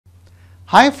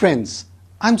Hi friends,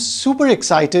 I'm super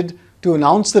excited to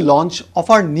announce the launch of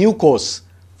our new course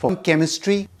for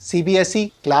Chemistry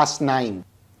CBSE Class 9.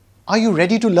 Are you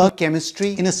ready to learn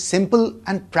chemistry in a simple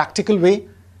and practical way?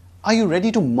 Are you ready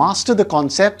to master the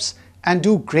concepts and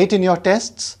do great in your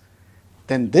tests?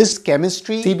 Then this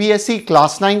Chemistry CBSE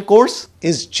Class 9 course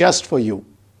is just for you.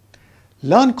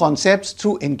 Learn concepts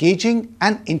through engaging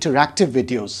and interactive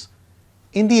videos.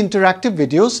 In the interactive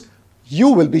videos, you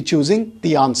will be choosing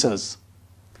the answers.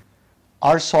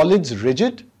 Are solids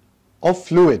rigid or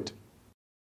fluid?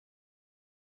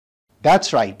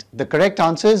 That's right, the correct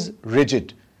answer is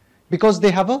rigid because they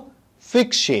have a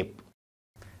fixed shape.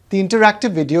 The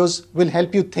interactive videos will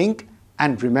help you think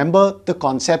and remember the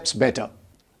concepts better.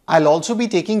 I'll also be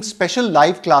taking special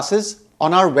live classes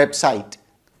on our website.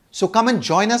 So come and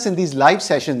join us in these live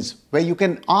sessions where you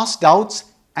can ask doubts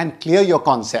and clear your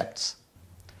concepts.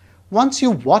 Once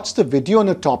you've watched the video on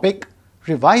a topic,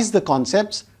 revise the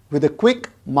concepts with a quick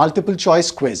multiple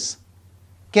choice quiz.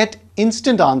 Get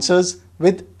instant answers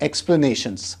with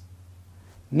explanations.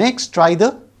 Next, try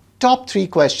the top 3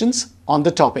 questions on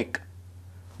the topic.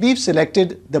 We've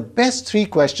selected the best 3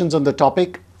 questions on the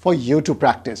topic for you to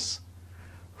practice.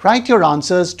 Write your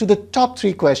answers to the top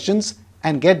 3 questions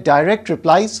and get direct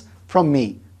replies from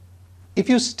me. If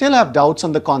you still have doubts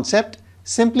on the concept,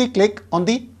 simply click on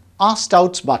the Ask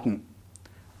Doubts button.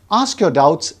 Ask your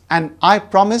doubts and I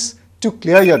promise to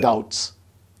clear your doubts.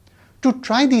 To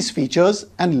try these features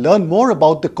and learn more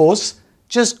about the course,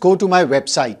 just go to my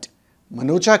website,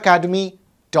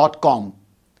 manochaacademy.com.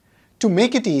 To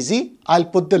make it easy, I'll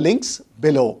put the links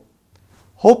below.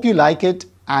 Hope you like it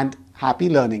and happy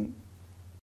learning.